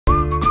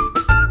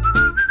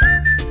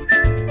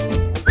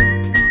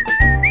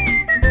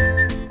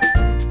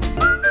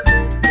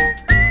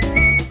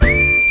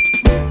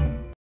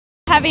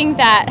having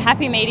that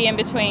happy medium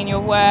between your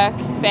work,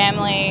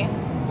 family,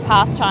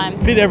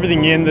 pastimes. Fit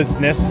everything in that's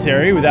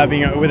necessary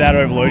without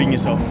overloading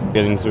yourself.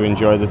 Getting to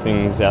enjoy the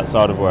things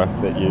outside of work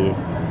that you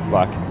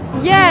like.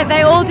 Yeah,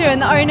 they all do,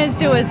 and the owners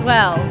do as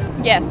well.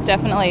 Yes,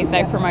 definitely,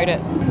 they promote it.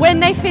 When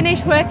they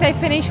finish work for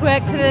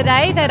the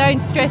day. They don't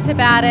stress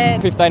about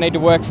it. If they need to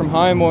work from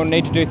home or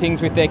need to do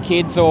things with their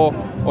kids or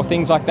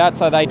things like that,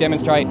 so they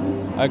demonstrate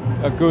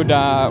a good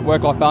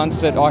work-life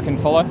balance that I can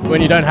follow.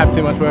 When you don't have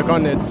too much work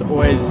on, it's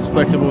always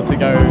flexible to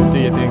go do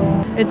your thing.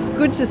 It's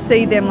good to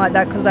see them like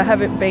that because I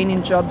haven't been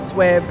in jobs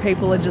where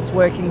people are just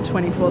working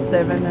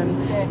 24/7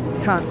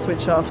 and can't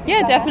switch off.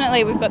 Yeah,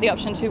 definitely. We've got the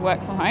option to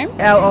work from home.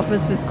 Our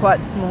office is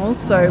quite small,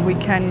 so we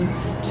can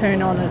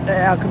turn on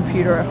our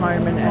computer at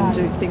home and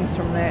do things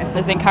from there.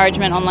 There's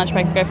encouragement on lunch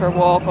breaks to go for a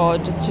walk or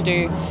just to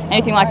do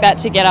anything like that,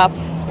 to get up,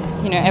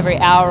 every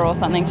hour or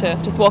something, to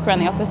just walk around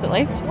the office at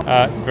least.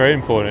 It's very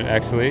important,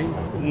 actually.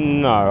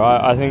 No,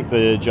 I think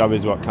the job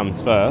is what comes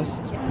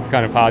first. It's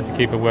kind of hard to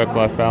keep a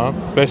work-life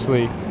balance,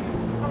 especially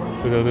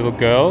with a little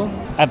girl.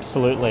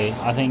 Absolutely.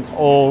 I think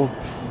all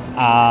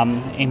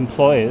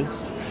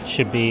employers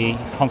should be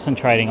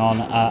concentrating on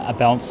a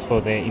balance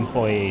for their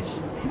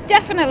employees.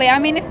 Definitely. I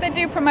mean, if they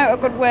do promote a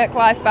good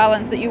work-life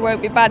balance, that you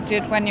won't be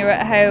badgered when you're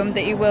at home,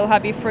 that you will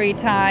have your free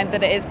time,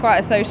 that it is quite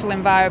a social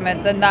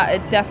environment, then that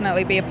would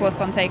definitely be a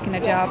plus on taking a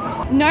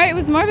job. No, it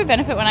was more of a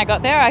benefit when I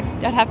got there. I'd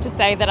have to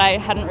say that I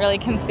hadn't really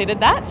considered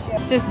that.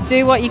 Just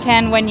do what you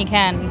can when you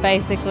can,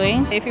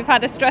 basically. If you've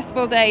had a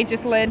stressful day,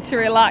 just learn to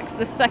relax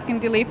the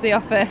second you leave the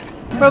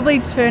office. Probably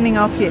turning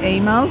off your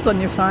emails on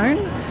your phone.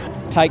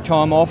 Take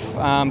time off,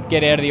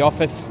 get out of the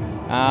office,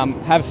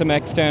 have some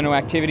external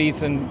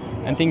activities and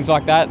things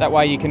like that. That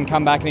way you can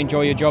come back and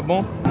enjoy your job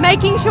more.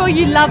 Making sure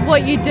you love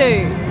what you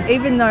do.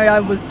 Even though I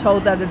was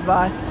told that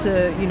advice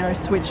to,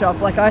 switch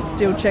off, I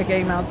still check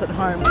emails at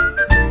home.